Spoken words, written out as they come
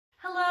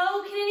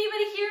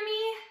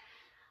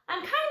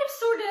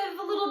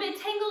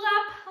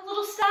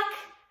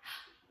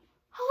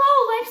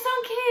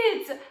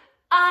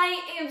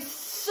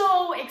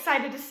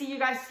excited to see you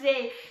guys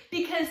today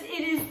because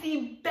it is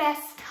the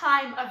best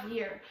time of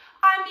year.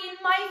 I mean,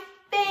 my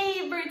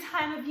favorite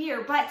time of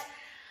year, but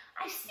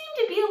I seem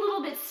to be a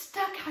little bit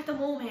stuck at the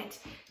moment.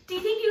 Do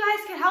you think you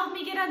guys can help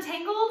me get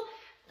untangled?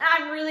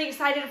 I'm really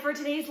excited for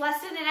today's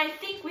lesson, and I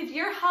think with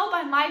your help,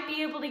 I might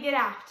be able to get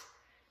out.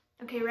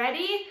 Okay,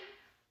 ready?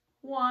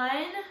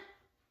 1,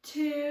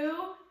 2,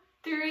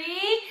 3.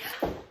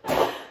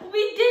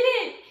 We did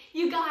it!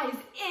 You guys,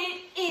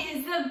 it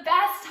is the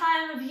best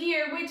time of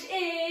year, which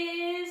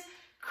is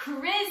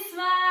Christmas!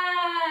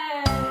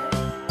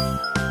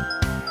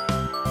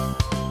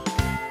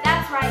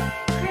 That's right,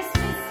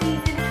 Christmas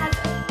season has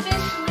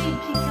officially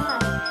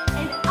begun,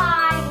 and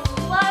I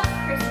love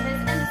Christmas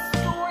and the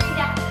story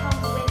that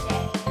comes with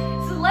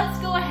it. So let's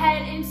go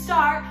ahead and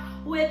start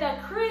with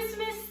a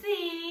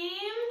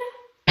Christmas-themed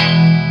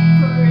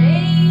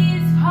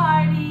praise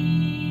party.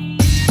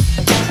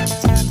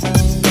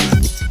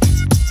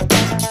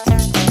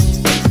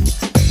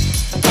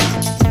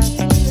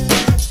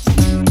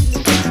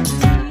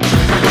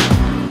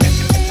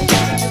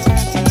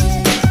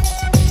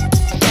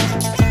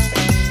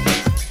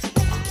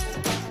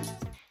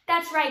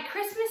 That's right,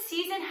 Christmas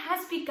season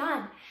has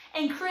begun,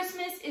 and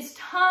Christmas is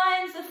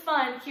tons of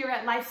fun here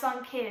at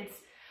Lifesong Kids.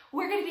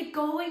 We're going to be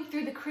going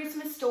through the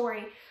Christmas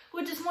story,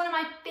 which is one of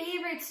my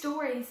favorite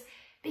stories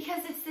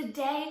because it's the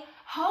day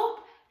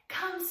hope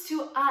comes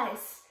to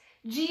us.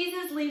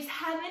 Jesus leaves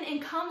heaven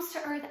and comes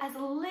to earth as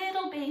a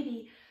little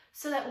baby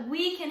so that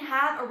we can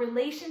have a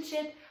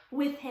relationship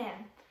with him.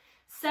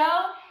 So,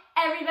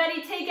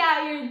 everybody take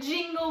out your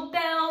jingle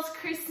bells,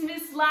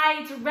 Christmas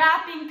lights,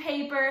 wrapping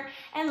paper,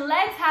 and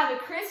let's have a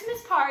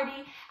Christmas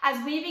party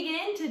as we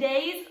begin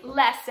today's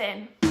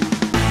lesson.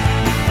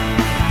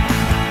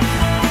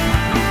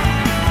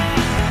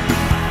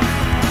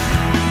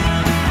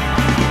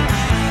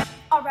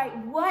 All right,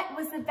 what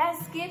was the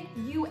best gift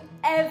you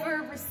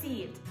ever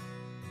received?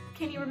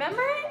 Can you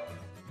remember it?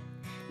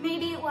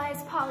 Maybe it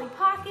was Polly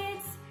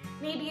Pockets,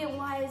 maybe it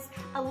was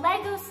a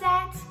Lego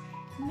set,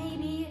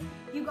 maybe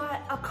you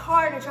got a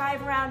car to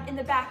drive around in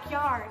the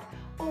backyard,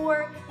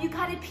 or you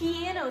got a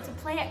piano to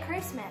play at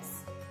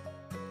Christmas.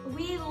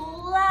 We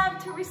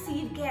love to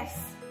receive gifts,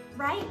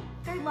 right?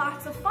 They're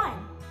lots of fun.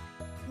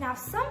 Now,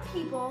 some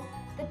people,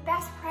 the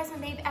best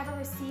present they've ever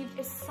received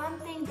is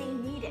something they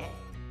needed.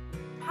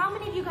 How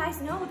many of you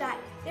guys know that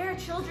there are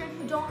children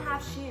who don't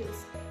have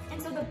shoes,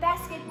 and so the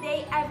best gift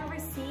they ever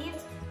received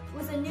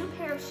was a new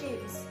pair of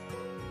shoes?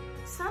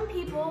 Some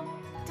people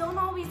don't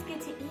always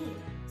get to eat,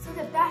 so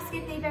the best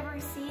gift they've ever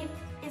received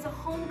is a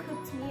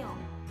home-cooked meal.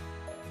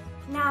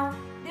 Now,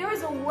 there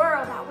was a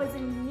world that was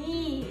in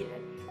need.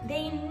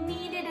 They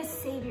needed a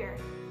savior.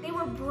 They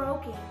were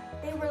broken.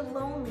 They were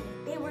lonely.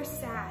 They were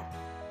sad.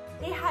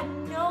 They had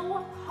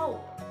no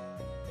hope,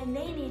 and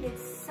they needed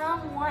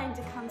someone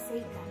to come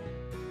save them.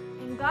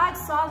 And God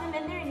saw them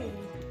in their need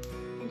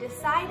and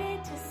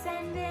decided to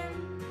send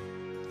them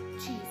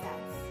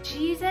Jesus.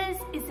 Jesus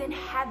is in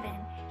heaven.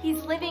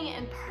 He's living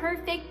in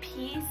perfect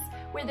peace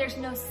where there's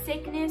no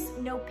sickness,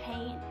 no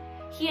pain.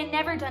 He had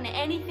never done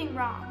anything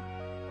wrong.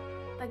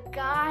 But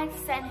God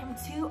sent him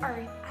to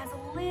earth as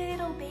a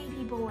little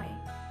baby boy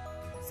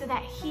so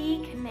that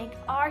he could make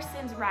our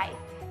sins right,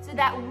 so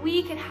that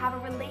we could have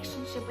a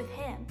relationship with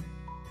him.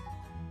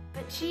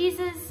 But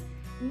Jesus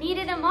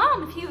needed a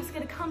mom if he was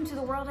going to come to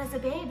the world as a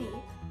baby.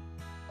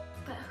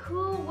 But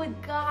who would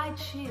God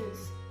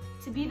choose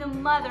to be the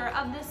mother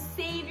of the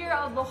Savior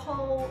of the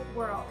whole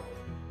world?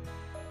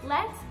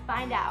 Let's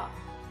find out.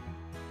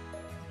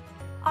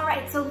 All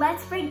right, so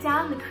let's break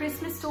down the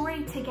Christmas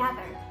story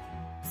together.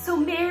 So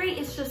Mary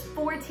is just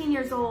 14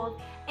 years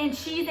old, and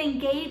she's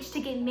engaged to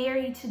get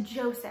married to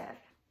Joseph.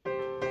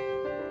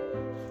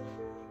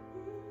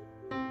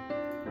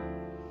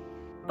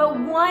 But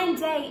one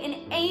day,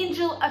 an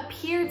angel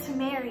appeared to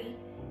Mary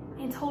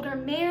and told her,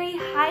 "Mary,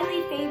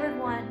 highly favored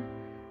one,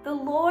 the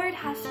Lord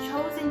has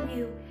chosen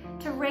you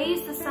to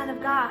raise the Son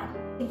of God.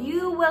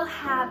 You will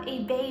have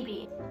a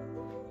baby."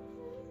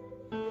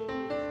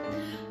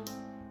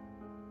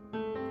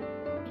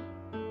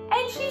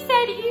 And she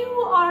said, "You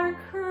are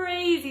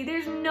crazy.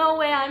 There's no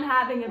way I'm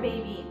having a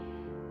baby."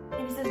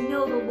 And he says,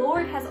 "No, the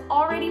Lord has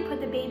already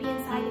put the baby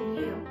inside of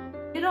you."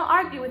 You don't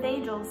argue with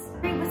angels.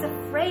 Mary was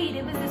afraid.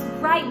 It was this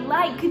bright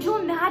light. Could you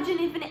imagine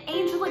if an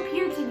angel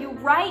appeared to you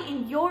right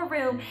in your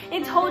room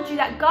and told you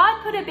that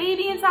God put a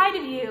baby inside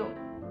of you?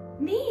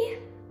 Me?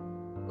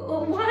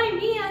 Why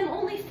me? I'm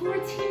only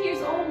 14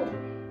 years old.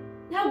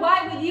 Now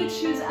why would you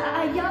choose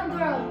a young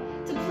girl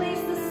to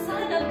place the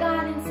Son of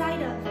God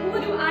inside of?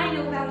 What do I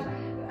know about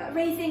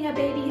raising a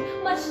baby,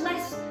 much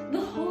less the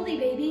holy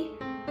baby?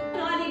 I'm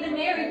not even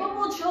married. What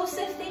will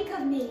Joseph think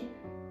of me?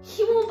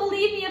 He won't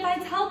believe me if I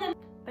tell him.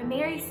 But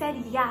Mary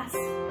said yes,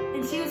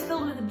 and she was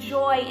filled with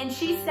joy, and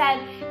she said,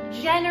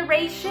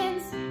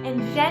 "Generations and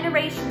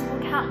generations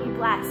will count me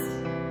blessed."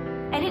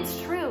 And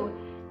it's true.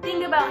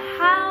 Think about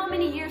how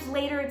many years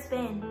later it's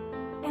been,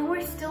 and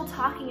we're still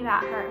talking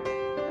about her.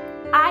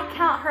 I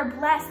count her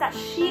blessed that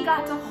she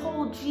got to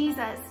hold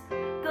Jesus,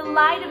 the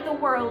light of the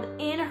world,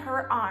 in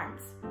her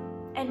arms.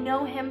 and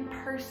know him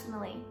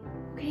personally.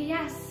 Okay,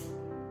 yes.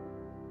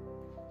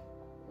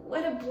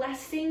 What a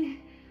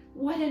blessing,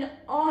 what an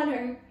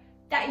honor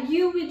that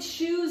you would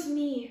choose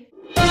me.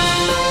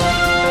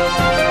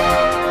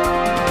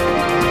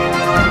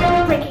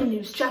 Breaking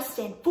news,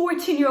 Justin,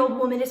 14-year-old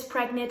woman is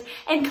pregnant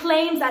and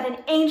claims that an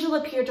angel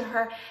appeared to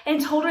her and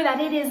told her that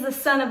it is the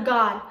Son of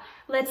God.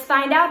 Let's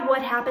find out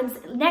what happens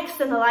next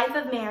in the life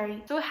of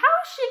Mary. So how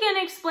is she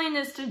gonna explain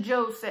this to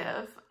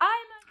Joseph?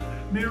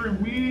 Mary,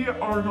 we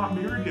are not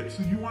married yet,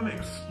 so you want to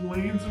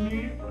explain to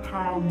me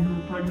how you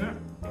were pregnant?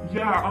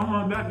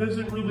 Yeah, that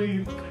doesn't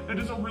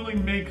really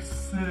make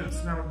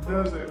sense now,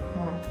 does it?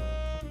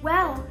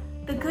 Well,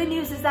 the good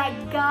news is that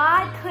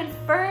God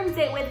confirms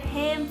it with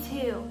him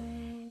too.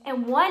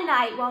 And one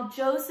night while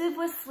Joseph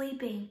was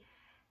sleeping,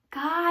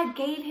 God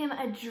gave him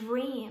a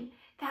dream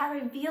that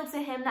revealed to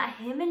him that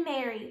him and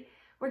Mary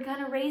were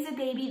gonna raise a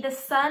baby, the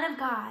Son of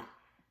God,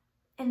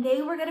 and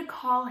they were gonna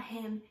call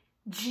him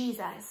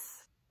Jesus.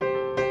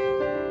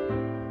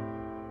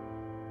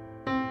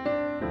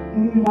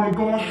 Oh my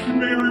gosh,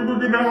 Mary, we're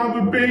gonna have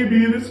a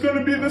baby and it's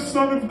gonna be the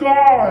Son of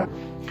God.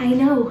 I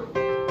know.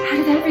 Out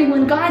of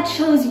everyone, God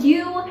chose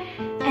you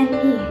and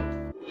me.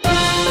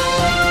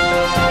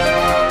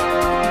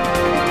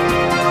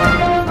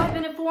 I've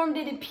been informed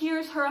it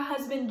appears her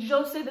husband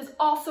Joseph is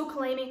also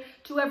claiming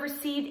to have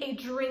received a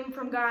dream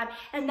from God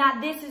and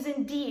that this is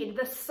indeed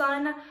the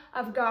Son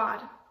of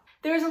God.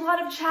 There's a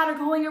lot of chatter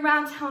going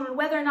around town on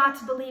whether or not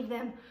to believe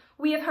them.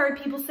 We have heard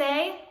people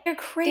say, "You're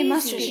crazy. There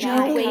must be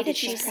no way that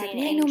she's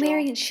pregnant. I know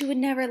Mary and she would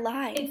never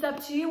lie." It's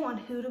up to you on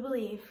who to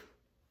believe.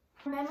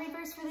 Our memory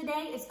verse for the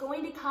day is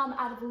going to come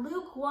out of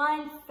Luke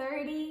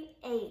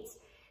 1:38.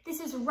 This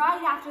is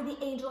right after the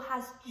angel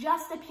has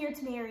just appeared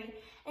to Mary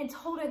and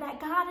told her that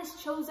God has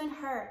chosen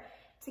her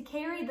to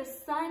carry the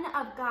Son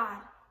of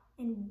God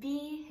and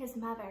be his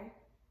mother.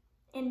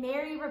 And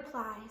Mary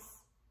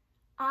replies,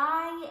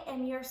 "I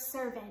am your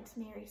servant,"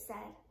 Mary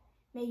said.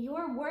 "May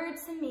your word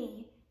to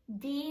me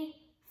be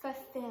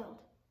fulfilled."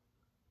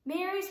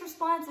 Mary's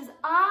response is,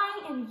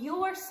 "I am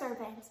your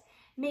servant.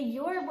 May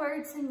your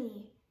word to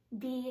me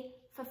be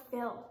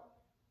fulfilled."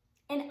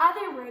 In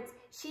other words,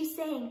 she's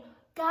saying,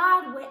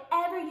 "God,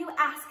 whatever you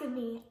ask of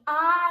me,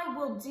 I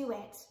will do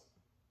it.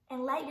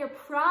 And let your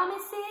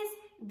promises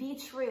be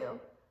true.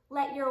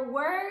 Let your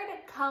word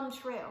come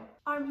true."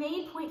 Our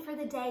main point for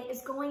the day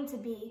is going to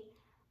be,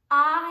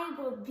 I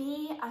will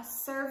be a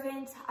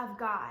servant of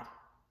God.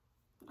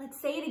 Let's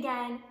say it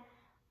again.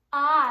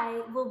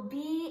 I will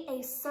be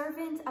a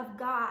servant of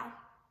God.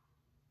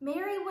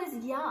 Mary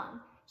was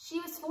young. She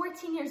was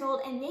 14 years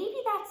old, and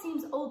maybe that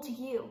seems old to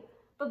you,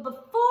 but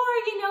before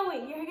you know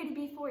it, you're going to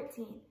be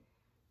 14.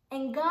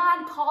 And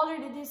God called her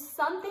to do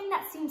something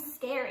that seemed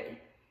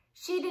scary.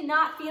 She did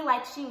not feel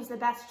like she was the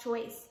best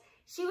choice.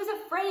 She was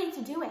afraid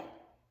to do it.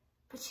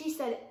 But she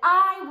said,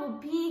 "I will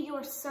be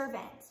your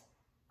servant.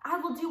 I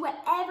will do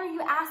whatever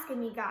you ask of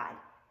me, God."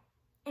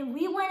 And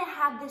we want to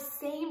have the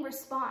same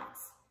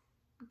response.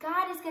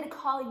 God is going to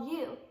call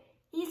you.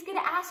 He's going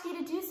to ask you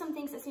to do some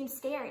things that seem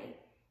scary.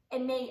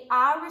 And may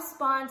our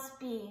response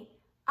be,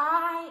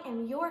 I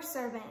am your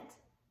servant.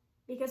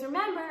 Because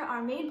remember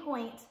our main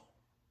point,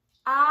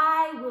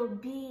 I will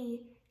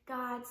be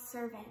God's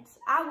servant.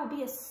 I will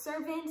be a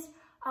servant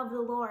of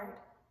the Lord.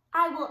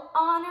 I will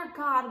honor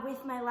God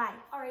with my life.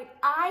 All right,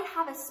 I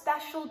have a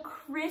special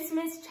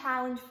Christmas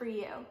challenge for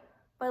you.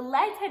 But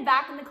let's head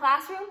back in the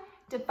classroom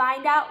to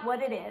find out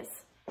what it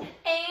is.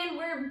 And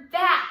we're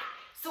back.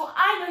 So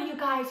I know you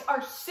guys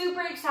are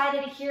super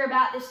excited to hear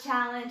about this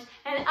challenge,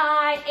 and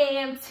I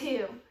am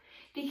too,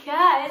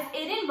 because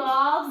it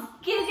involves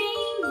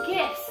giving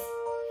gifts.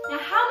 Now,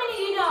 how many of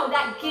you know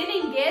that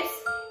giving gifts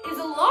is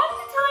a lot of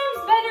times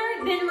better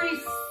than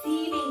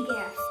receiving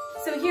gifts?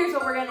 So here's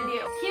what we're gonna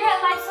do. Here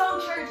at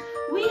Lifesong Church,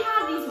 we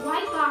have these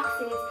white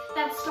boxes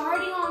that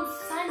starting on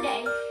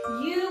Sunday,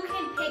 you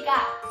can pick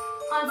up.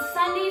 On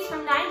Sundays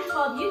from 9 to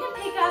 12, you can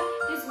pick up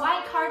this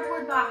white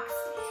cardboard box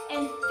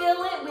and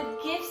fill it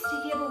with gifts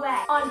to give away.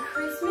 On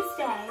Christmas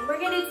Day, we're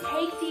gonna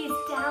take these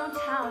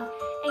downtown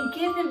and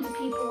give them to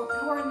people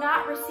who are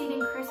not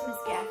receiving Christmas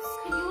gifts.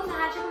 Could you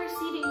imagine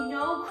receiving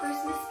no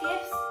Christmas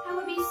gifts? That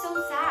would be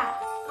so sad.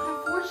 But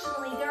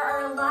unfortunately, there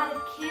are a lot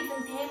of kids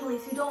and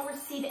families who don't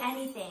receive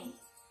anything.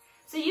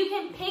 So you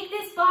can pick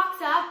this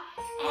box up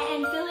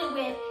and fill it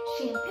with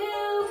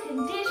shampoo,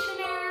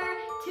 conditioner,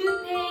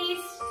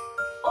 toothpaste,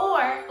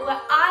 or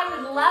what I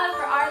would love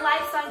for our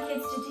Lifesong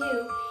Kids to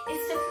do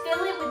is to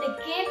fill it with a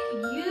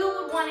gift you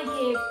would want to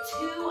give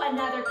to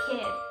another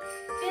kid.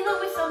 Fill it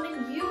with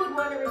something you would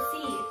want to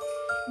receive.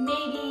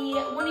 Maybe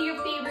one of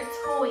your favorite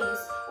toys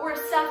or a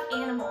stuffed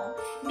animal.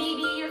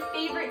 Maybe your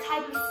favorite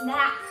type of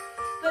snack.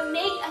 But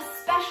make a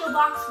special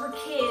box for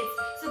kids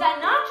so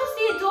that not just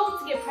the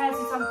adults get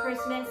presents on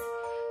Christmas,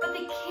 but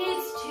the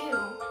kids too.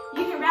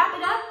 You can wrap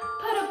it up,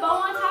 put a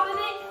bow on top of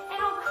it, and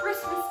on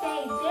Christmas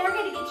Day, they're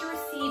going to get to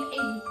receive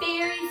a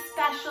very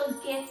special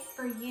gift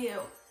for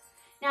you.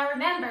 Now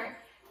remember,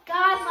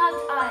 God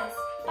loved us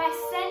by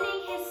sending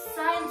his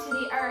son to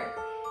the earth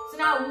So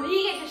now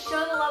we get to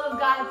show the love of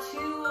God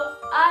to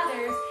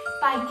others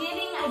by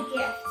giving a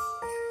gift.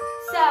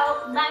 So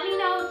let me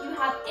know if you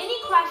have any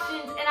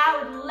questions, and I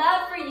would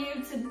love for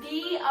you to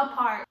be a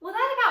part. Well,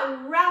 that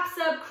about wraps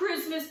up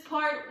Christmas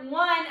part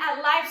 1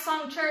 at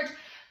Lifesong Church.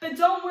 But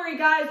don't worry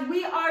guys,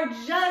 we are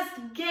just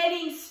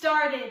getting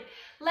started.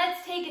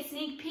 Let's take a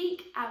sneak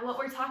peek at what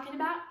we're talking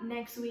about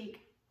next week.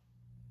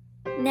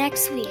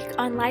 Next week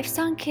on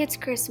Lifesong Kids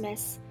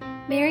Christmas,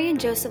 Mary and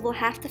Joseph will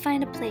have to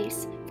find a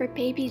place for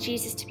baby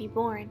Jesus to be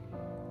born.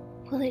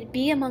 Will it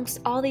be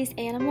amongst all these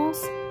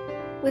animals,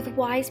 with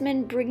wise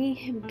men bringing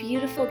him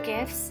beautiful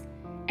gifts,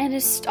 and a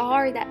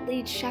star that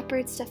leads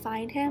shepherds to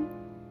find him?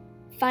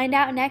 Find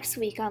out next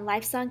week on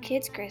Lifesong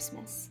Kids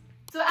Christmas.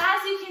 So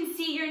as you can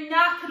see, you're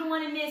not going to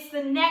want to miss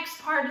the next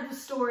part of the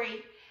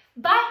story.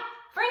 But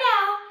for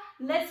now,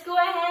 let's go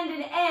ahead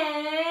and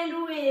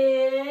end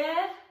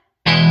with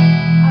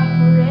a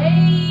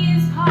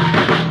praise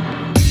party.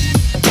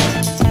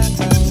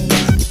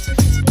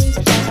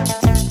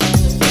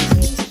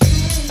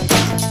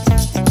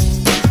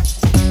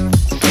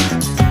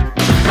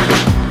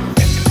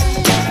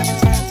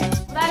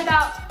 That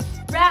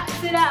about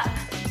wraps it up.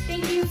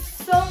 Thank you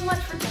so much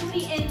for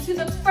tuning in to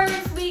the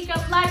first week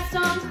of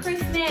Lifesong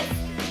Christmas.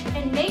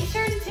 And make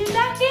sure to tune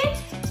back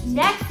in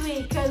next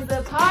week because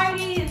the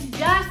party is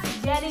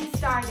just getting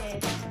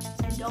started.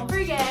 And don't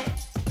forget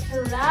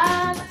to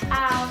love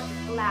out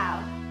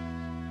loud.